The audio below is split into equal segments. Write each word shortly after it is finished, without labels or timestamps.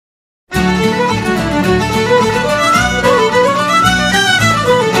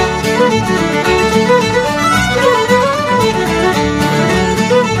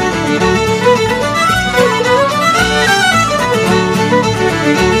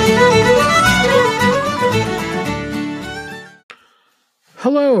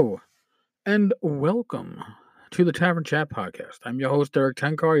and welcome to the Tavern Chat Podcast. I'm your host, Derek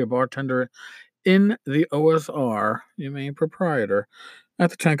Tenkar, your bartender in the OSR, your main proprietor at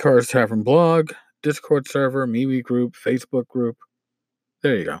the Tenkar's Tavern blog, Discord server, MeWe group, Facebook group.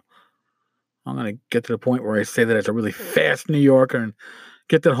 There you go. I'm going to get to the point where I say that as a really fast New Yorker and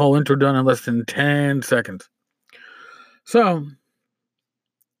get that whole intro done in less than 10 seconds. So,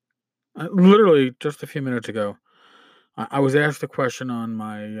 literally just a few minutes ago, I was asked a question on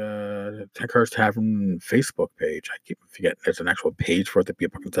my Tenkar's Tavern Facebook page. I keep forgetting there's an actual page for it that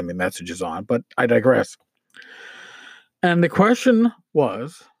people can send me messages on, but I digress. And the question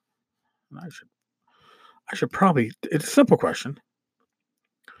was, I should probably, it's a simple question.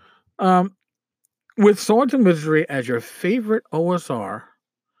 With Swords and Wizardry as your favorite OSR,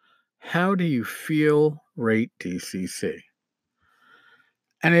 how do you feel rate DCC?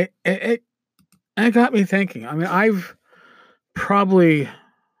 And it got me thinking. I mean, I've probably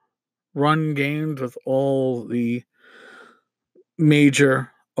run games with all the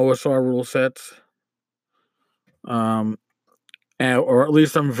major OSR rule sets, or at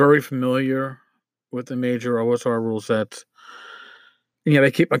least I'm very familiar with the major OSR rule sets, and yet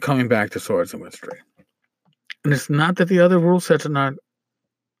I keep on coming back to Swords and Wizardry. And it's not that the other rule sets are not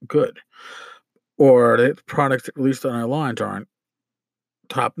good, or the products released on our lines aren't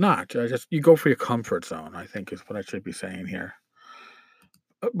top notch. You go for your comfort zone, I think is what I should be saying here.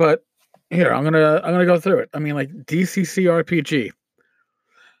 But here, I'm gonna go through it. I mean, like DCC RPG.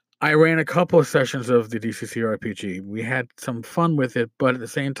 I ran a couple of sessions of the DCC RPG. We had some fun with it, but at the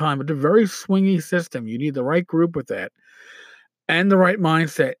same time, it's a very swingy system. You need the right group with that and the right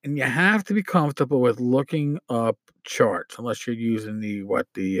mindset, and you have to be comfortable with looking up charts, unless you're using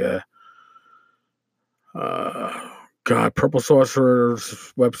Purple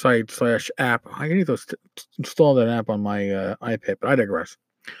Sorcerer's website / app. I need to install that app on my iPad, but I digress.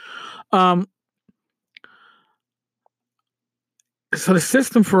 So the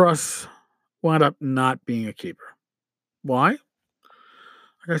system for us wound up not being a keeper. Why?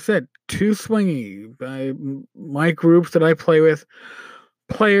 Like I said, too swingy. My groups that I play with,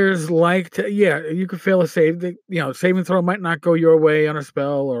 players like to, you could fail a save. Save and throw might not go your way on a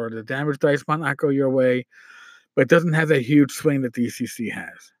spell, or the damage dice might not go your way, but it doesn't have that huge swing that DCC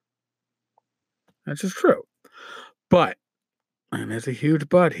has. That's just true. But, and there's a huge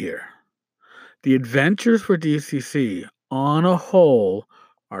but here, the adventures for DCC on a whole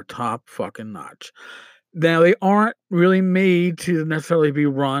are top fucking notch. Now, they aren't really made to necessarily be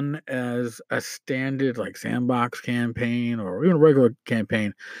run as a standard like sandbox campaign or even a regular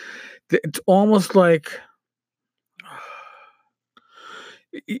campaign. It's almost like, I'm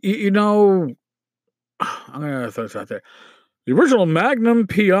going to throw this out there. The original Magnum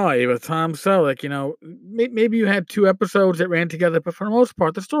PI with Tom Selleck, maybe you had 2 episodes that ran together, but for the most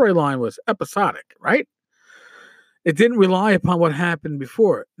part, the storyline was episodic, right? It didn't rely upon what happened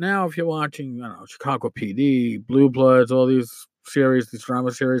before. Now, if you're watching, Chicago PD, Blue Bloods, all these series, these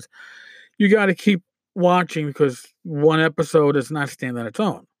drama series, you got to keep watching because one episode does not stand on its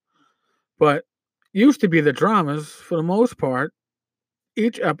own. But used to be the dramas, for the most part,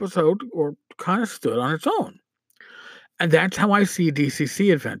 each episode kind of stood on its own. And that's how I see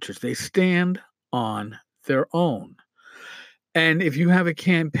DCC adventures. They stand on their own. And if you have a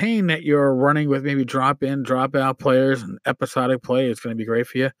campaign that you're running with maybe drop in, drop out players and episodic play, it's going to be great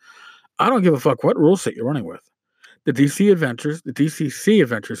for you. I don't give a fuck what rule set you're running with. The DCC adventures,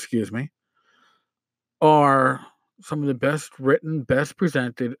 are some of the best written, best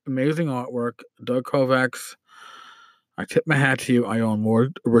presented, amazing artwork. Doug Kovacs, I tip my hat to you. I own more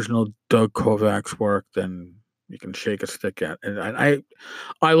original Doug Kovacs work than you can shake a stick at. And I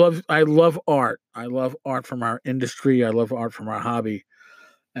love art. I love art from our industry. I love art from our hobby.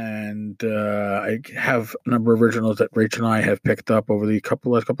 And I have a number of originals that Rachel and I have picked up over the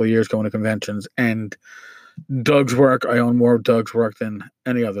last couple of years going to conventions. And Doug's work, I own more of Doug's work than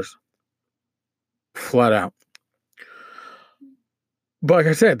any others. Flat out. But like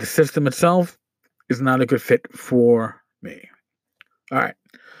I said, the system itself is not a good fit for me. All right.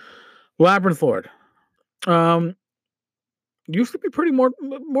 Labyrinth Lord. Used to be pretty more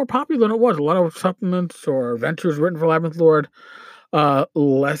popular than it was. A lot of supplements or adventures written for Labyrinth Lord.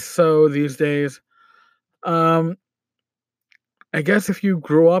 Less so these days. I guess if you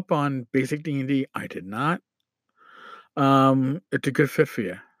grew up on basic D&D, I did not. It's a good fit for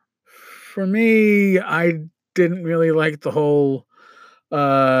you. For me, I didn't really like the whole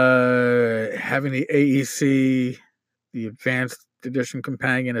having the AEC, the Advanced Edition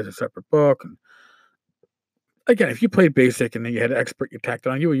Companion, as a separate book. And again, if you played basic and then you had expert you tacked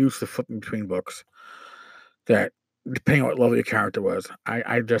on, you were used to flipping between books that, depending on what level your character was.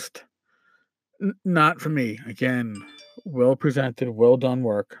 I just Not for me. Again, well presented, well done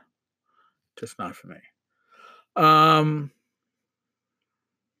work. Just not for me.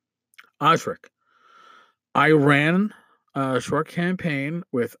 Osric. I ran a short campaign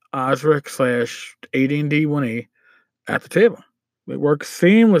with Osric slash AD&D 1E at the table. It works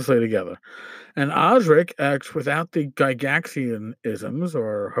seamlessly together. And Osric acts without the Gygaxian isms,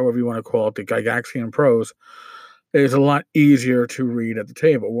 or however you want to call it, the Gygaxian prose, is a lot easier to read at the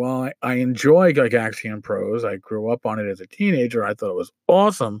table. While I enjoy Gygaxian prose, I grew up on it as a teenager, I thought it was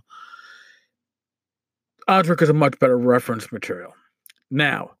awesome. Osric is a much better reference material.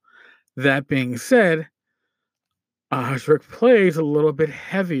 Now, that being said, Osric plays a little bit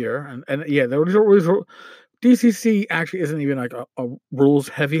heavier, and yeah, there was DCC actually isn't even like a rules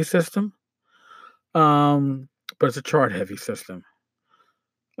heavy system, but it's a chart heavy system.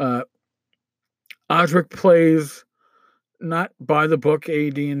 Osric plays not by the book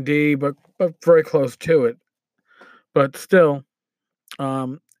AD&D, but very close to it. But still,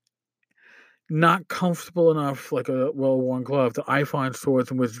 not comfortable enough, like a well-worn glove, that I find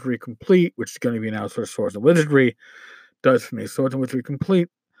Swords and Wizardry Complete, which is going to be now sort of Swords and Wizardry, does for me. Swords and Wizardry Complete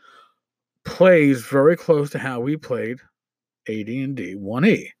plays very close to how we played AD&D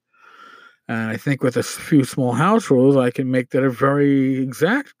 1E. And I think with a few small house rules, I can make that a very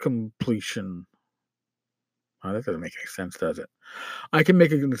exact completion. Oh, that doesn't make any sense, does it? I can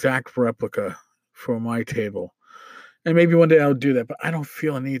make an exact replica for my table. And maybe one day I'll do that, but I don't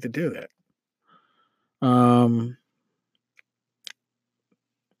feel a need to do that.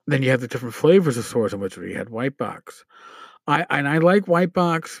 Then you have the different flavors of Swords and Wizardry. You had White Box. I like White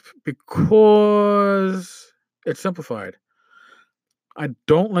Box because it's simplified. I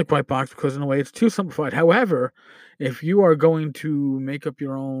don't like White Box because in a way it's too simplified. However, if you are going to make up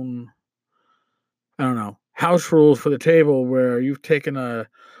your own, I don't know, house rules for the table where you've taken a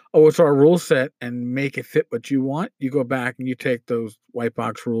OSR rule set and make it fit what you want, you go back and you take those White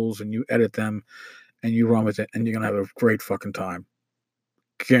Box rules and you edit them and you run with it, and you're going to have a great fucking time.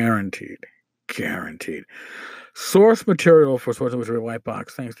 Guaranteed. Source material for Swords and Wizardry White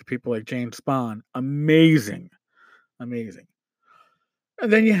Box, thanks to people like Jane Spahn. Amazing. And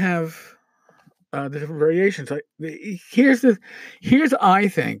then you have the different variations. Here's I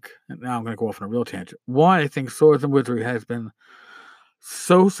think, and now I'm going to go off on a real tangent, why I think Swords and Wizardry has been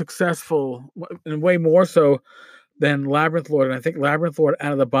so successful, and way more so than Labyrinth Lord. And I think Labyrinth Lord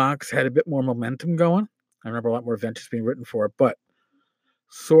out of the box had a bit more momentum going. I remember a lot more adventures being written for it, but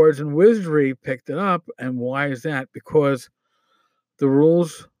Swords and Wizardry picked it up. And why is that? Because the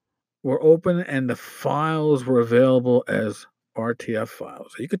rules were open and the files were available as RTF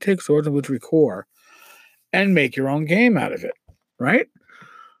files. So you could take Swords and Wizardry Core and make your own game out of it, right?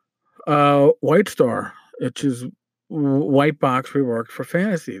 White Star, which is White Box reworked for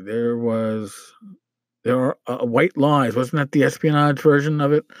fantasy. There are White Lies. Wasn't that the espionage version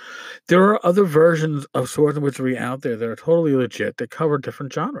of it? There are other versions of Swords and Wizardry out there that are totally legit that cover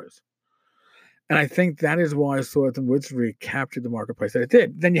different genres. And I think that is why Swords and Wizardry captured the marketplace that it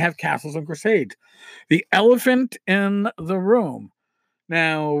did. Then you have Castles and Crusades. The elephant in the room.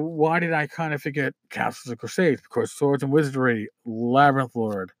 Now, why did I kind of forget Castles and Crusades? Because Swords and Wizardry, Labyrinth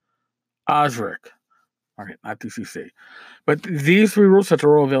Lord, Osric. Okay, not DCC. But these 3 rule sets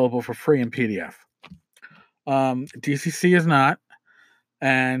are all available for free in PDF. DCC is not,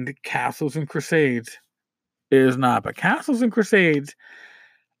 and Castles and Crusades is not. But Castles and Crusades,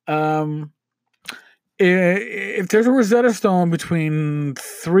 if there's a Rosetta Stone between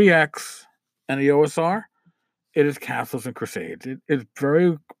 3X and the OSR, it is Castles and Crusades. It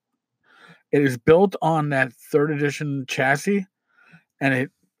is built on that 3rd edition chassis, and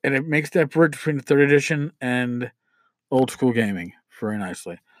it makes that bridge between the 3rd edition and old school gaming very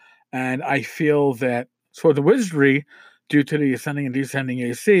nicely. And I feel that Swords and Wizardry, due to the ascending and descending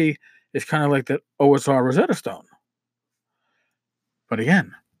AC, is kind of like that OSR Rosetta Stone. But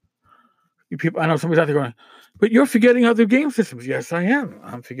again, I know somebody's out there going, but you're forgetting other game systems. Yes, I am.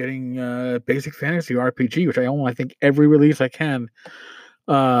 I'm forgetting Basic Fantasy RPG, which I own, I think, every release I can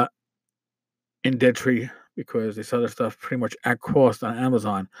in Dead Tree, because they sell their stuff pretty much at cost on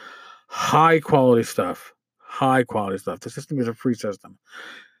Amazon. High quality stuff. The system is a free system.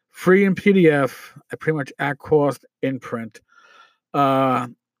 Free in PDF, pretty much at cost in print.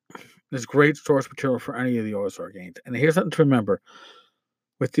 There's great source material for any of the OSR games. And here's something to remember.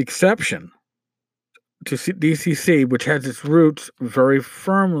 With the exception to DCC, which has its roots very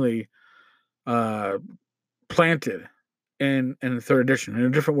firmly planted in the 3rd edition in a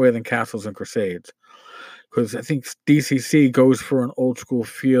different way than Castles and Crusades. Because I think DCC goes for an old school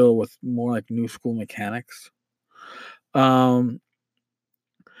feel with more like new school mechanics.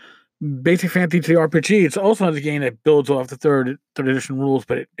 Basic Fantasy RPG. It's also a game that builds off the third edition rules,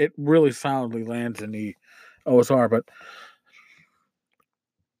 but it really solidly lands in the OSR. But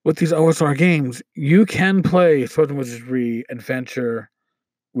with these OSR games, you can play Swords and Wizardry Adventure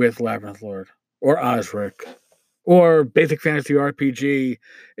with Labyrinth Lord or Osric or Basic Fantasy RPG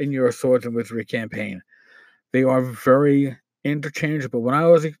in your Swords and Wizardry campaign. They are very interchangeable. When I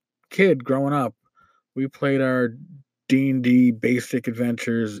was a kid growing up, we played our D&D basic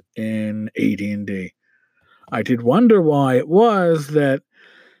adventures in AD&D. I did wonder why it was that,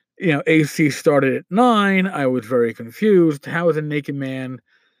 AC started at 9. I was very confused. How is a naked man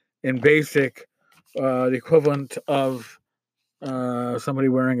in basic the equivalent of somebody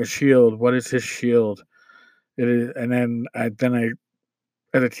wearing a shield? What is his shield? It is, and then I,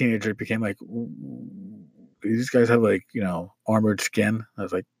 as a teenager, became like, these guys have armored skin. I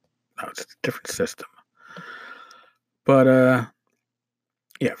was like, no, it's a different system. But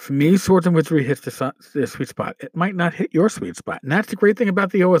yeah, for me, Swords and Wizardry hits the sweet spot. It might not hit your sweet spot, and that's the great thing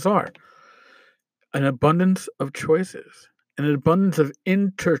about the OSR: an abundance of choices, and an abundance of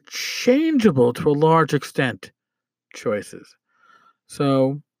interchangeable, to a large extent, choices.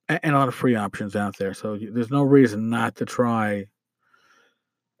 So, and a lot of free options out there. So there's no reason not to try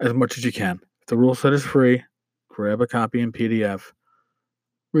as much as you can. If the rule set is free, grab a copy in PDF,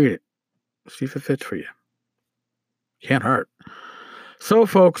 read it, see if it fits for you. Can't hurt. So,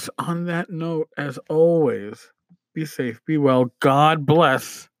 folks, on that note, as always, be safe, be well, God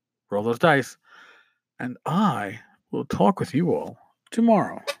bless, roll those dice, and I will talk with you all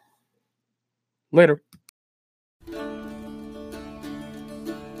tomorrow. Later.